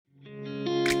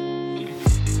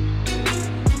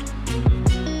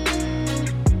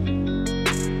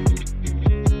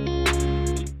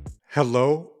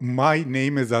Hello, my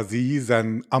name is Aziz,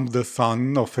 and I'm the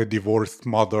son of a divorced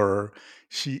mother.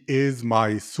 She is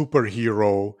my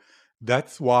superhero.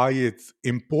 That's why it's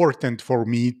important for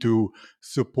me to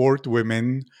support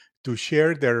women, to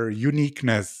share their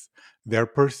uniqueness, their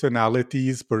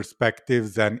personalities,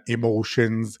 perspectives, and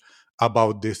emotions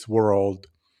about this world.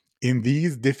 In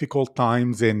these difficult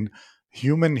times in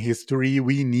human history,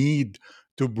 we need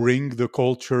to bring the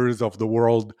cultures of the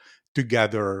world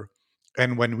together.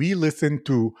 And when we listen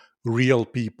to real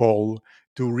people,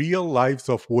 to real lives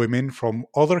of women from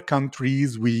other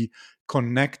countries, we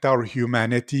connect our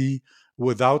humanity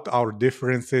without our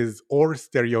differences or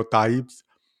stereotypes,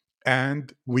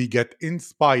 and we get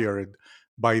inspired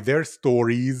by their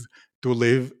stories to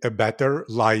live a better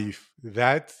life.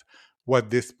 That's what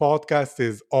this podcast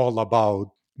is all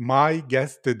about. My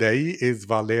guest today is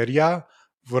Valeria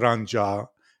Vrancea.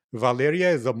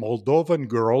 Valeria is a Moldovan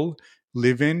girl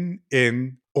living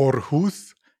in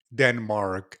Aarhus,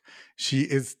 Denmark. She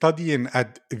is studying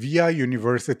at VIA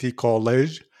University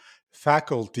College,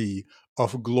 Faculty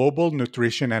of Global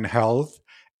Nutrition and Health,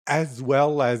 as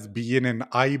well as being an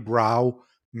eyebrow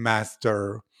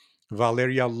master.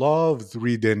 Valeria loves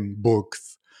reading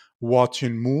books,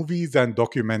 watching movies and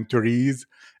documentaries,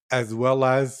 as well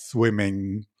as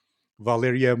swimming.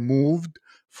 Valeria moved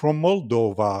from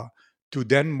Moldova to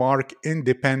Denmark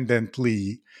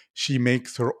independently. She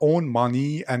makes her own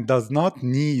money and does not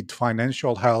need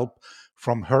financial help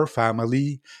from her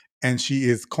family, and she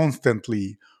is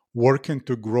constantly working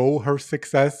to grow her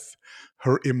success,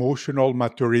 her emotional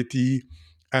maturity,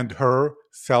 and her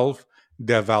self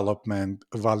development.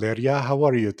 Valeria, how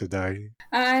are you today?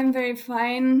 I'm very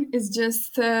fine. It's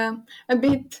just a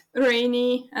bit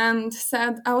rainy and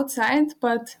sad outside,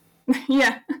 but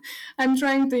yeah, I'm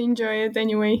trying to enjoy it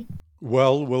anyway.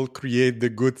 Well, we'll create the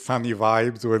good sunny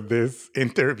vibes with this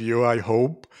interview, I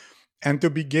hope. And to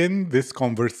begin this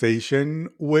conversation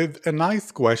with a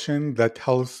nice question that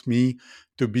helps me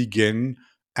to begin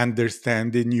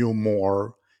understanding you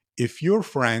more. If your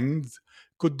friends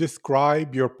could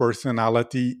describe your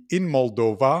personality in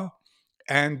Moldova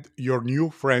and your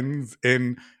new friends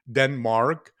in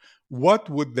Denmark, what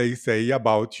would they say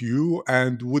about you?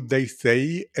 And would they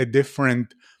say a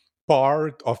different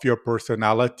part of your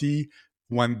personality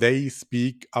when they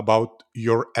speak about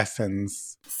your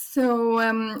essence? So,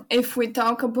 if we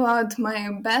talk about my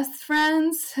best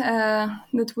friends,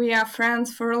 that we are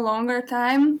friends for a longer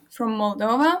time from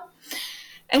Moldova,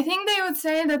 I think they would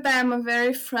say that I'm a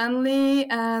very friendly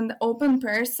and open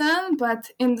person, but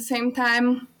in the same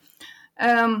time,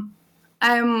 um,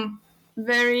 I'm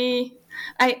very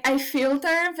I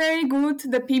filter very good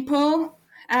the people,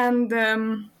 and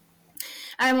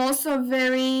I'm also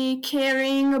very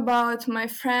caring about my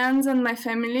friends and my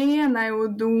family, and I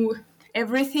would do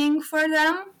everything for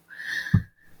them.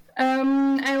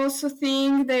 I also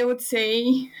think they would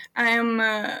say I'm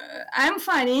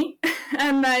funny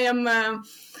and I am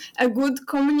a good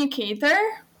communicator,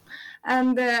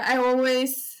 and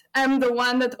I'm the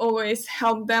one that always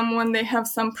help them when they have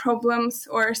some problems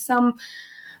or some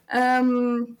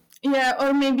yeah,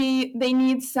 or maybe they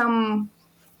need some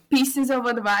pieces of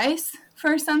advice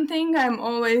for something. I'm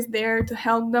always there to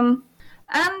help them,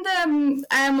 and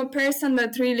I am a person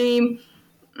that really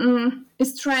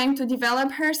is trying to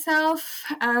develop herself,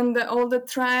 and all the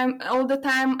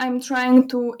time I'm trying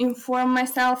to inform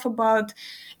myself about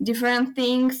different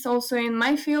things, also in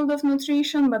my field of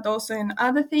nutrition but also in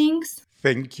other things.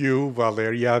 Thank you,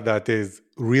 Valeria. That is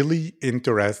really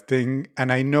interesting.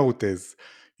 And I notice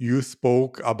you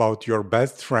spoke about your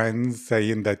best friends,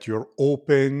 saying that you're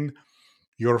open,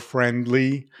 you're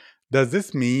friendly. Does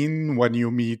this mean when you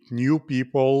meet new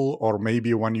people, or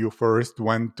maybe when you first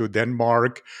went to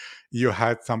Denmark, you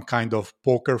had some kind of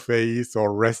poker face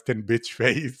or resting bitch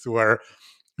face where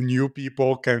new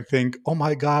people can think, oh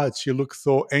my God, she looks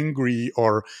so angry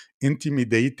or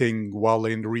intimidating, while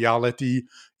in reality,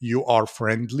 you are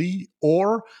friendly?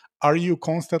 Or are you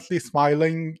constantly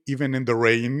smiling even in the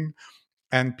rain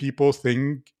and people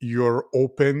think you're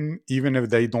open even if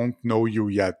they don't know you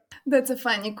yet? That's a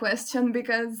funny question,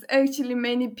 because actually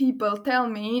many people tell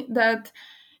me that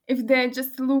if they're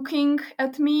just looking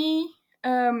at me,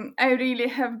 I really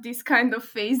have this kind of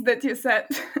face that you said.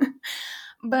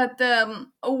 But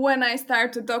when I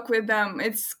start to talk with them,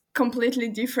 it's completely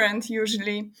different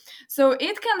usually. So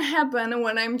it can happen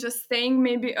when I'm just staying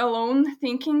maybe alone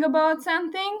thinking about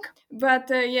something. But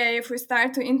yeah, if we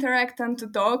start to interact and to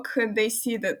talk, they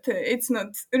see that it's not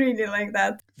really like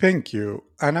that. Thank you.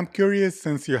 And I'm curious,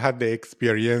 since you had the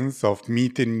experience of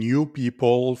meeting new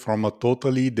people from a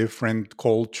totally different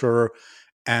culture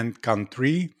and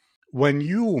country, When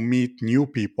you meet new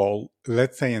people,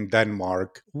 let's say in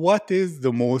Denmark, what is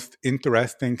the most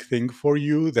interesting thing for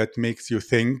you that makes you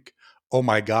think, oh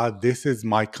my God, this is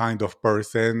my kind of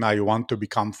person. I want to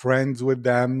become friends with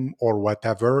them or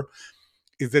whatever?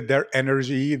 Is it their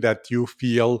energy that you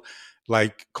feel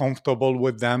like comfortable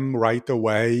with them right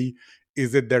away?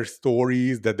 Is it their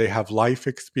stories that they have life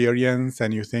experience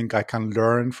and you think I can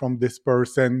learn from this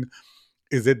person?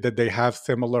 Is it that they have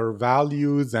similar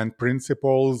values and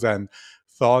principles and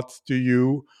thoughts to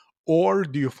you? Or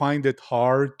do you find it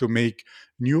hard to make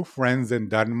new friends in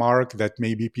Denmark that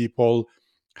maybe people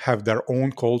have their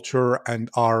own culture and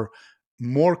are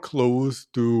more close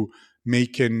to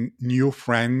making new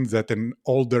friends at an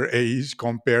older age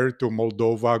compared to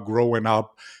Moldova growing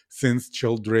up since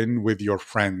children with your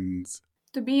friends?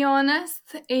 To be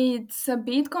honest, it's a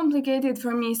bit complicated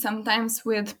for me sometimes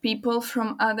with people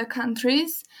from other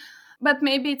countries. But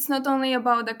maybe it's not only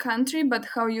about the country, but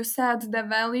how you set the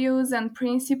values and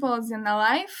principles in a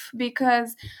life.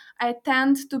 Because I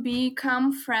tend to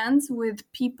become friends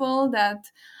with people that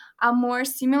are more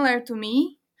similar to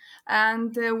me,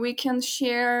 and we can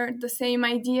share the same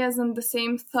ideas and the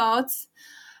same thoughts.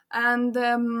 And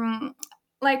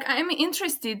like, I'm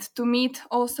interested to meet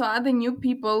also other new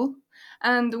people,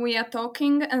 and we are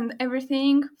talking and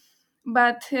everything.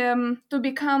 But to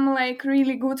become like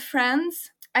really good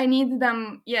friends, I need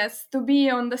them, yes, to be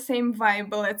on the same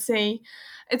vibe, let's say.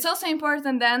 It's also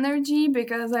important the energy,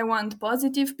 because I want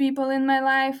positive people in my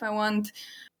life. I want,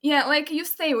 yeah, like you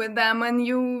stay with them and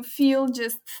you feel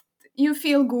just, you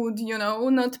feel good,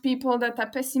 not people that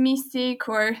are pessimistic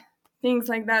or things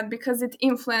like that, because it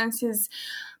influences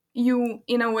you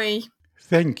in a way.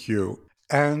 Thank you.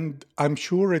 And I'm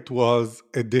sure it was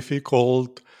a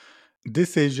difficult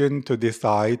decision to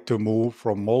decide to move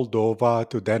from Moldova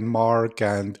to Denmark,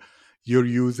 and you're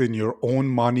using your own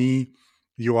money.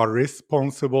 You are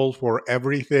responsible for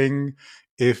everything.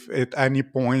 If at any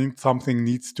point something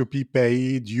needs to be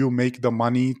paid, you make the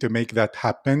money to make that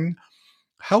happen.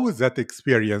 How is that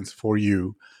experience for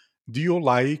you? Do you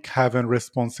like having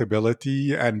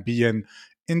responsibility and being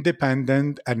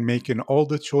independent and making all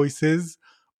the choices?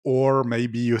 Or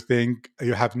maybe you think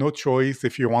you have no choice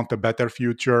if you want a better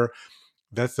future,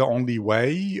 that's the only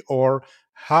way? Or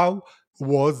how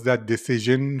was that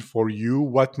decision for you?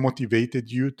 What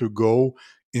motivated you to go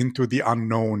into the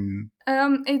unknown?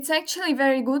 It's actually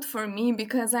very good for me,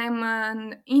 because I'm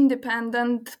an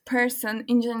independent person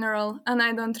in general, and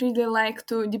I don't really like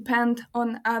to depend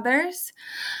on others.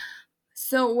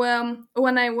 So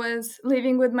when I was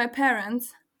living with my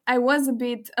parents, I was a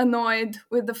bit annoyed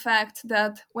with the fact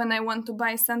that when I want to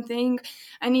buy something,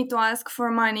 I need to ask for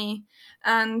money.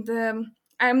 And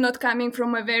I'm not coming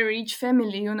from a very rich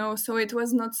family, so it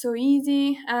was not so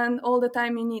easy. And all the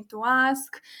time you need to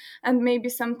ask. And maybe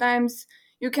sometimes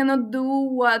you cannot do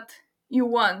what you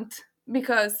want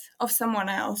because of someone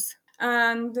else.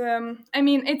 And I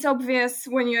mean, it's obvious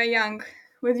when you are young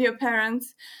with your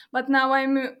parents, but now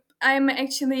I'm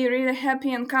actually really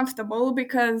happy and comfortable,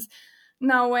 because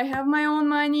now I have my own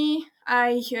money.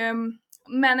 I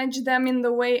manage them in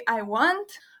the way I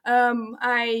want.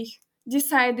 I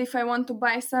decide if I want to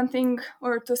buy something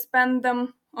or to spend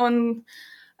them on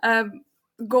uh,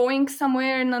 going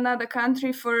somewhere in another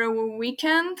country for a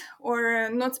weekend, or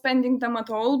not spending them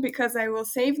at all because I will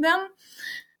save them.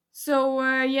 So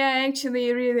yeah, I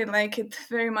actually really like it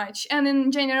very much, and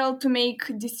in general to make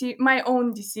my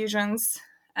own decisions,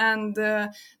 and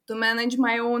to manage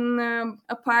my own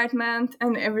apartment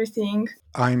and everything.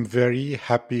 I'm very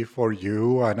happy for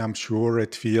you, and I'm sure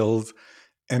it feels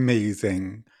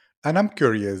amazing. And I'm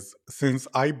curious, since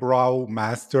eyebrow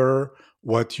master,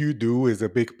 what you do is a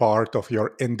big part of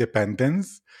your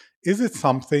independence. Is it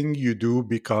something you do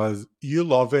because you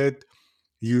love it?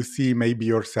 You see maybe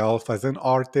yourself as an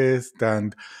artist,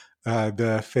 and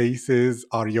the faces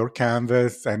are your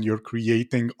canvas and you're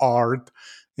creating art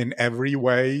in every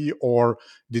way? Or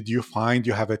did you find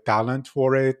you have a talent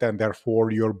for it and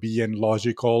therefore you're being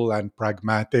logical and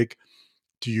pragmatic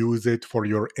to use it for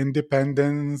your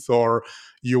independence? Or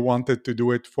you wanted to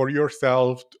do it for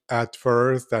yourself at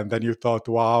first and then you thought,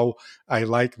 wow, I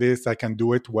like this, I can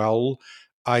do it well,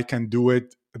 I can do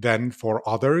it then for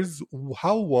others?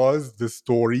 How was the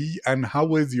story and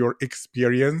how is your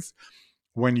experience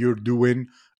when you're doing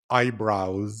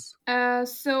eyebrows?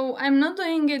 So I'm not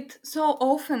doing it so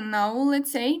often now,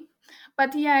 let's say.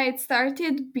 But yeah, it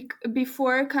started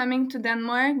before coming to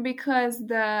Denmark, because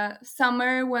the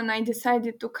summer when I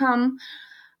decided to come,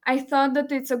 I thought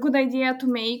that it's a good idea to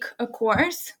make a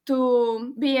course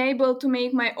to be able to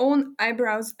make my own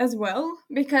eyebrows as well,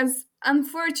 because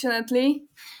unfortunately,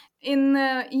 in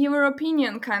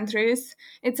European countries,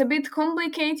 it's a bit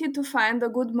complicated to find a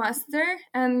good master,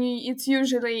 and it's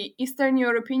usually Eastern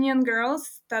European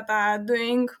girls that are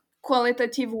doing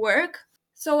qualitative work.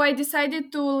 So I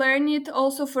decided to learn it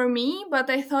also for me, but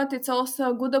I thought it's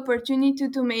also a good opportunity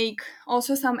to make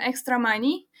also some extra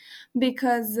money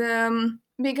because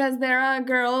there are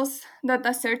girls that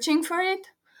are searching for it,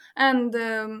 and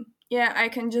yeah, I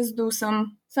can just do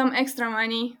some extra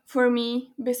money for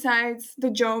me besides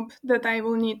the job that I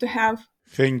will need to have.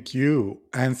 Thank you.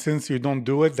 And since you don't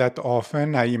do it that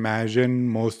often, I imagine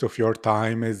most of your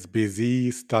time is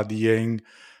busy studying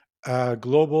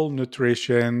global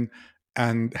nutrition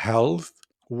and health.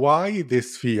 Why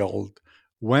this field?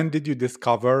 When did you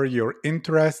discover your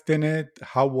interest in it?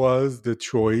 How was the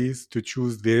choice to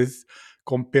choose this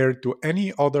compared to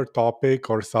any other topic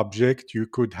or subject you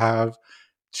could have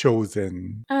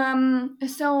chosen?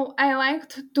 So I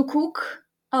liked to cook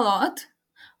a lot.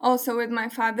 Also, with my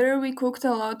father, we cooked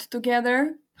a lot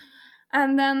together.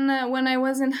 And then when I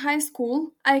was in high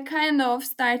school, I kind of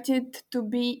started to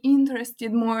be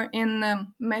interested more in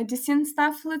medicine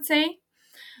stuff, let's say.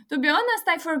 To be honest,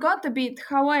 I forgot a bit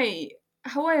how I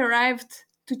arrived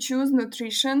to choose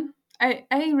nutrition. I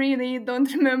really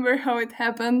don't remember how it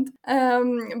happened.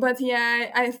 But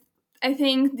yeah, I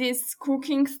think this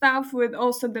cooking stuff with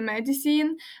also the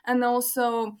medicine and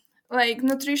also like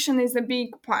nutrition is a big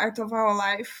part of our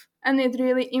life and it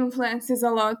really influences a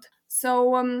lot.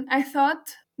 So I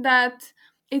thought that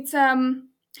it's um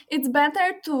it's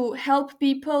better to help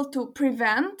people to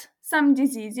prevent some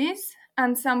diseases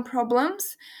and some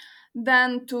problems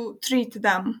than to treat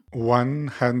them.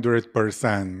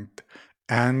 100%.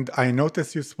 And I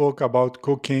noticed you spoke about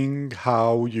cooking,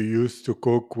 how you used to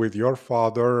cook with your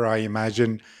father. I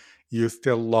imagine you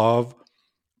still love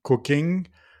cooking.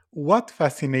 What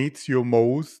fascinates you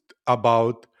most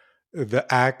about the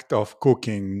act of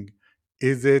cooking?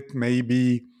 Is it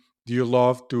maybe do you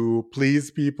love to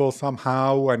please people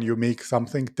somehow and you make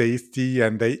something tasty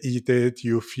and they eat it?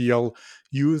 You feel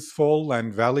useful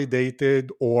and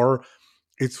validated, or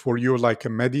it's for you like a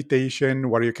meditation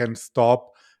where you can stop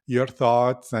your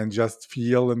thoughts and just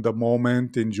feel in the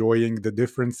moment, enjoying the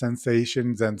different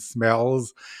sensations and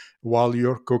smells while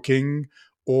you're cooking?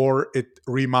 Or it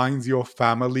reminds you of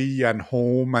family and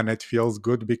home and it feels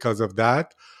good because of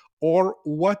that? Or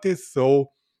what is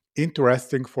so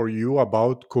interesting for you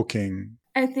about cooking?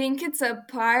 I think it's a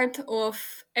part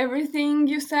of everything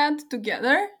you said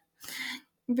together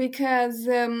because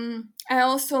I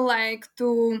also like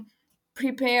to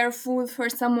prepare food for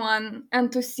someone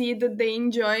and to see that they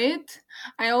enjoy it.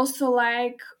 I also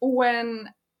like when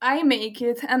I make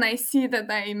it and I see that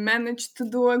I managed to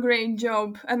do a great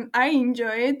job and I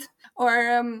enjoy it.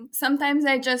 Or sometimes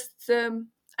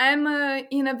I'm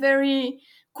in a very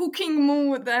cooking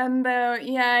mood and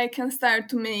yeah, I can start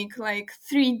to make like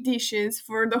 3 dishes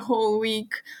for the whole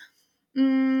week.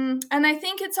 And I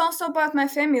think it's also about my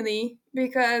family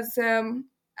because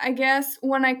I guess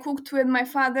when I cooked with my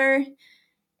father,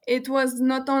 it was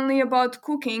not only about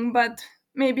cooking, but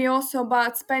maybe also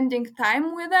about spending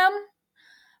time with them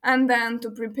and then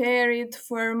to prepare it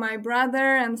for my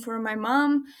brother and for my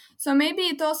mom. So maybe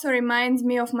it also reminds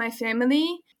me of my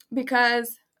family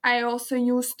because I also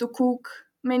used to cook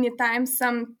many times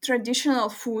some traditional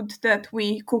food that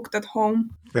we cooked at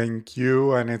home. Thank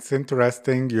you. And it's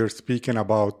interesting you're speaking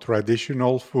about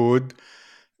traditional food.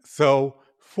 So,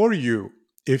 for you,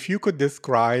 if you could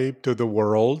describe to the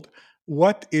world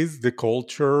what is the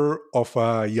culture of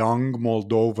a young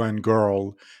Moldovan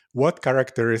girl, what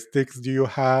characteristics do you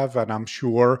have? And I'm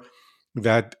sure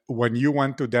that when you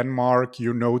went to Denmark,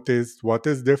 you noticed what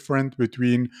is different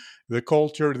between the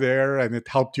culture there, and it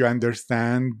helped you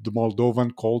understand the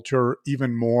Moldovan culture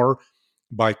even more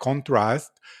by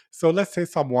contrast. So let's say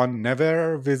someone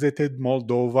never visited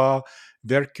Moldova,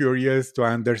 they're curious to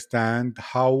understand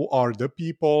how are the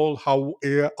people, how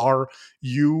are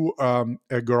you,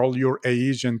 a girl your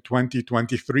age in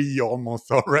 2023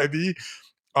 almost already,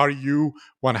 are you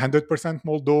 100%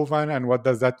 Moldovan and what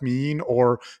does that mean?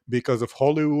 Or because of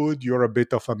Hollywood, you're a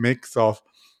bit of a mix of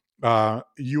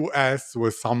US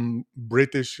with some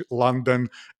British London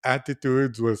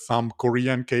attitudes, with some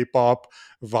Korean K pop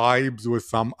vibes, with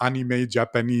some anime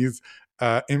Japanese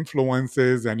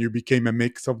influences, and you became a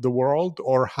mix of the world?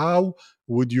 Or how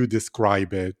would you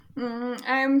describe it?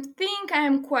 I think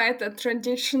I'm quite a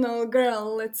traditional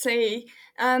girl, let's say,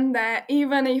 and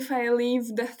even if I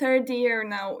live the third year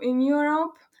now in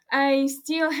Europe, I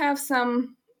still have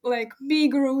some like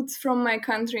big roots from my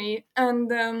country,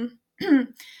 and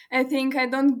I think I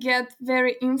don't get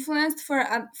very influenced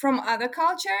from other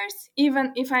cultures,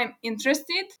 even if I'm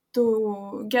interested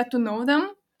to get to know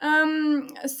them.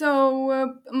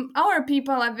 Our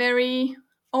people are very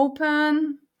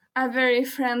open, are very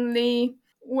friendly.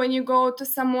 When you go to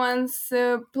someone's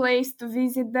place to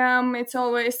visit them, it's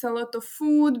always a lot of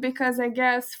food because I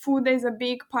guess food is a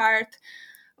big part,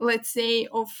 let's say,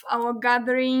 of our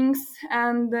gatherings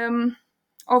and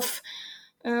of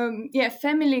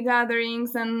family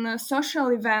gatherings and social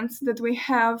events that we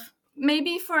have.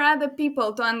 Maybe for other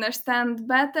people to understand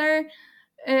better,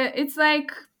 it's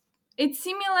like it's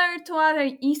similar to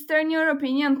other Eastern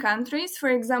European countries, for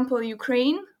example,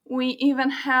 Ukraine. We even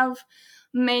have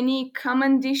many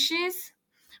common dishes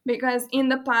because in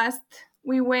the past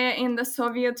we were in the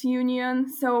Soviet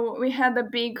Union, so we had a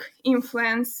big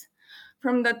influence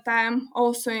from that time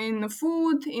also in the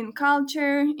food, in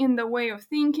culture, in the way of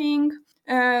thinking.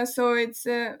 So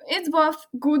it's both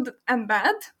good and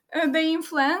bad, the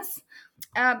influence.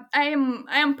 I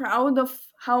am proud of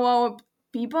how our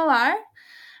people are.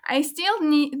 I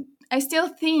still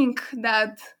think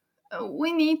that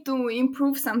we need to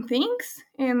improve some things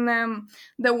in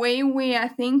the way we are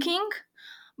thinking,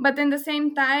 but in the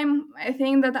same time I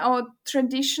think that our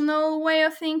traditional way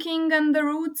of thinking and the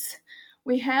roots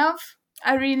we have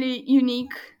are really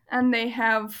unique, and they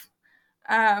have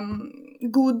um,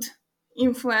 good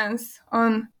influence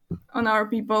on our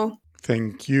people.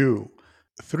 Thank you.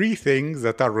 Three things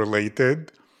that are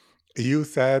related. You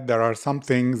said there are some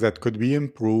things that could be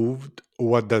improved.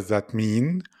 What does that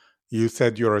mean? You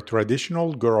said you're a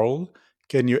traditional girl.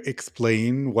 Can you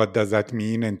explain what does that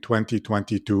mean in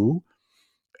 2022?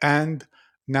 And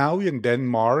now in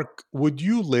Denmark, would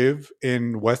you live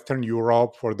in Western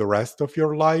Europe for the rest of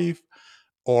your life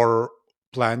or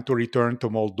plan to return to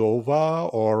Moldova,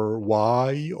 or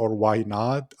why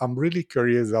not? I'm really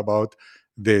curious about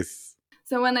this.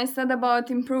 So when I said about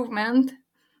improvement,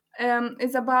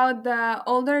 it's about the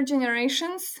older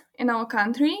generations in our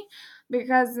country,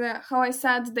 because how I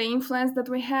said, the influence that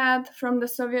we had from the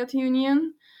Soviet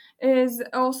Union is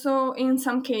also in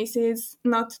some cases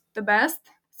not the best.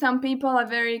 Some people are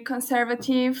very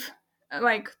conservative,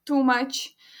 like too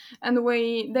much, and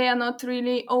they are not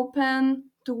really open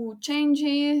to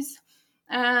changes.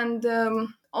 And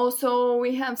also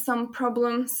we have some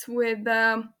problems with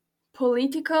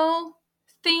political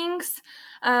things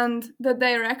and the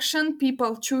direction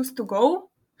people choose to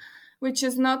go, which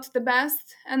is not the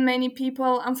best. And many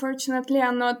people, unfortunately,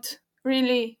 are not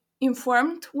really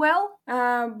informed well.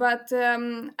 But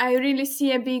I really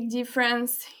see a big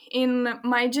difference in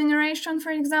my generation,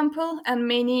 for example, and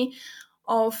many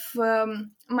of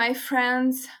my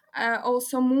friends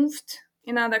also moved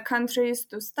in other countries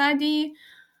to study,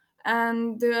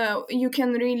 and you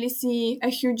can really see a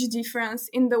huge difference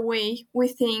in the way we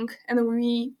think and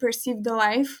we perceive the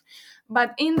life.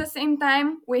 But in the same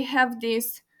time we have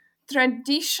this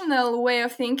traditional way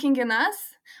of thinking in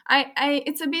us.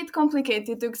 It's a bit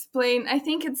complicated to explain. I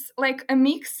think it's like a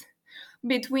mix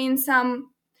between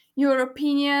some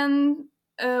European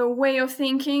way of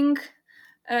thinking,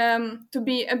 to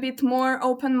be a bit more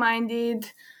open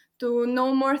minded, to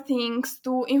know more things,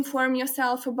 to inform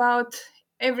yourself about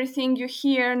everything you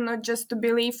hear, not just to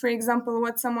believe, for example,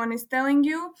 what someone is telling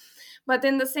you, but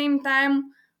in the same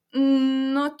time,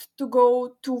 not to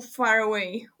go too far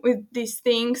away with these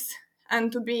things,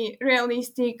 and to be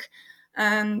realistic,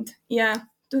 and yeah,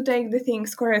 to take the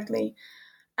things correctly.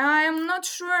 I'm not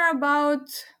sure about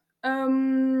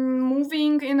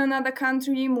moving in another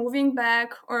country, moving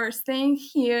back, or staying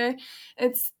here.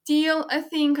 It's still a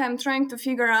thing I'm trying to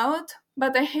figure out.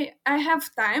 But I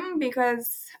have time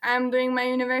because I'm doing my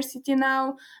university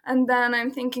now, and then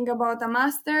I'm thinking about a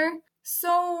master.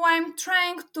 So I'm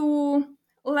trying to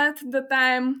let the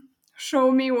time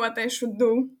show me what I should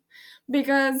do.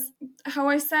 Because, how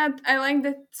I said, I like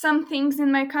some things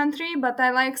in my country, but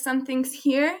I like some things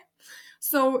here.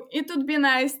 So it would be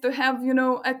nice to have,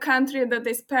 a country that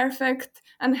is perfect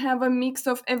and have a mix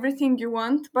of everything you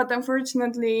want, but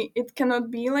unfortunately, it cannot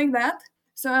be like that.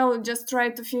 So I will just try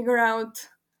to figure out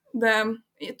the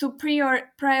to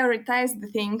prioritize the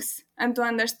things and to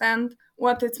understand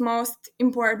what is most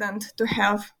important to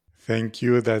have. Thank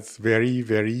you. That's very,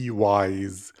 very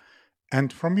wise.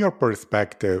 And from your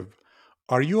perspective,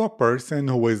 are you a person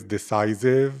who is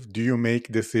decisive? Do you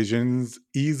make decisions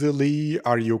easily?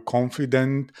 Are you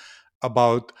confident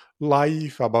about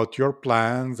life, about your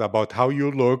plans, about how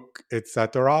you look,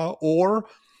 etc.? Or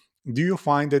do you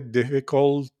find it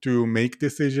difficult to make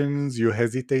decisions? You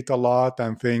hesitate a lot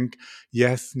and think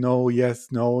yes, no, yes,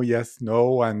 no, yes,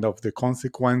 no, and of the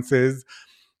consequences.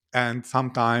 And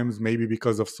sometimes, maybe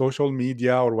because of social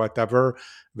media or whatever,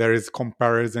 there is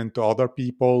comparison to other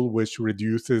people, which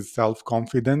reduces self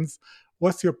confidence.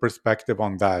 What's your perspective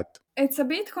on that? It's a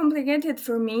bit complicated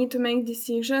for me to make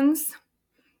decisions.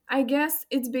 I guess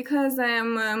it's because I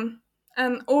am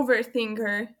an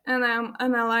overthinker and I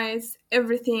analyze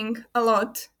everything a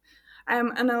lot.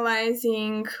 I'm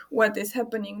analyzing what is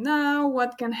happening now,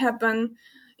 what can happen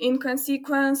in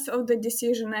consequence of the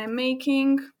decision I'm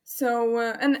making. So,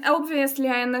 and obviously,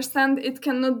 I understand it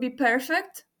cannot be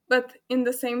perfect, but in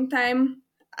the same time,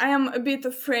 I am a bit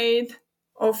afraid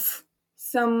of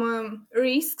some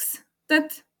risks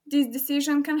that this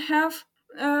decision can have.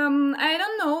 I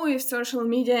don't know if social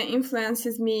media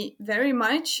influences me very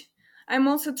much. I'm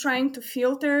also trying to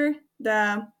filter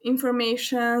the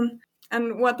information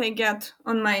and what I get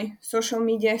on my social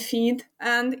media feed.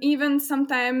 And even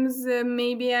sometimes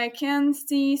maybe I can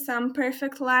see some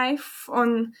perfect life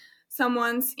on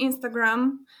someone's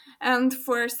Instagram. And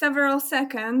for several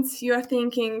seconds, you're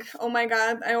thinking, oh my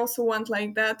God, I also want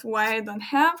like that. Why I don't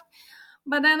have?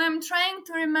 But then I'm trying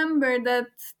to remember that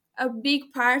a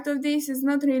big part of this is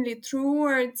not really true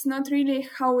or it's not really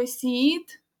how we see it.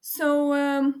 So,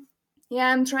 yeah,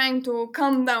 I'm trying to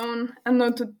calm down and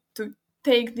not to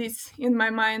take this in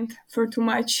my mind for too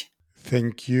much.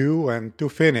 Thank you. And to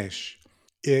finish,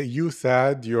 you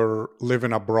said you're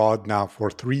living abroad now for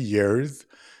 3 years.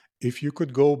 If you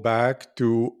could go back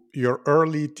to your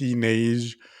early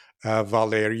teenage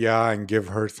Valeria and give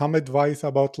her some advice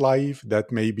about life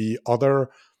that maybe other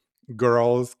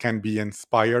girls can be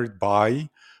inspired by,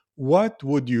 what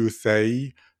would you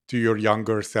say to your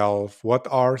younger self? What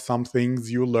are some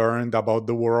things you learned about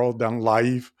the world and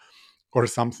life, or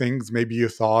some things maybe you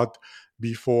thought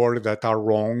before that are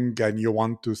wrong and you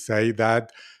want to say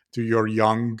that to your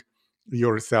young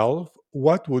yourself?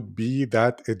 What would be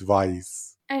that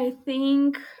advice? I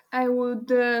think I would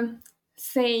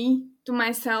say to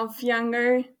myself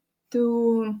younger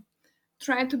to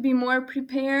try to be more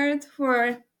prepared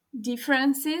for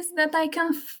differences that I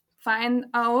can find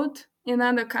out in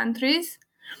other countries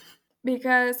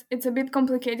because it's a bit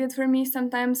complicated for me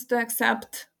sometimes to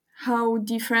accept how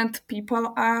different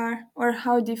people are or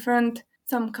how different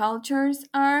some cultures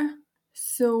are.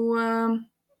 So,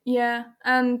 yeah,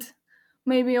 and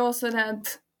maybe also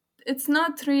that it's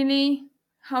not really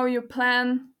how you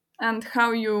plan and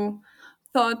how you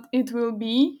thought it will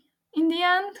be in the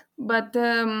end, but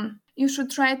you should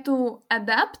try to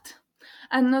adapt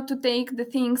and not to take the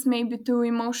things maybe too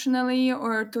emotionally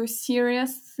or too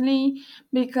seriously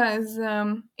because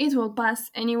it will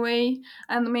pass anyway,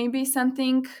 and maybe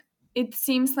something it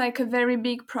seems like a very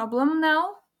big problem now,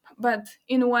 but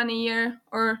in 1 year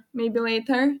or maybe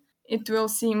later it will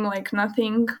seem like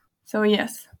nothing. So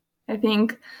yes, I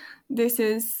think this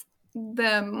is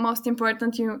the most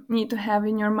important you need to have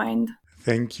in your mind.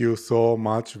 Thank you so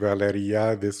much,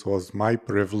 Valeria. This was my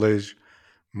privilege,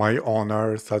 my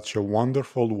honor, such a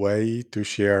wonderful way to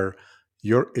share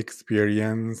your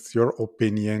experience, your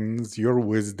opinions, your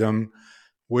wisdom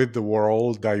with the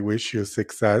world. I wish you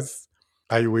success.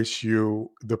 I wish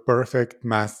you the perfect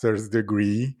master's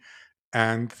degree.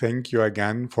 And thank you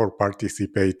again for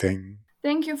participating.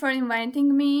 Thank you for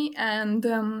inviting me, and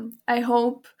I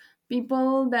hope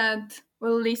people that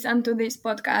will listen to this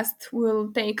podcast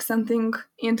will take something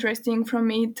interesting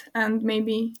from it and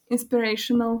maybe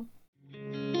inspirational.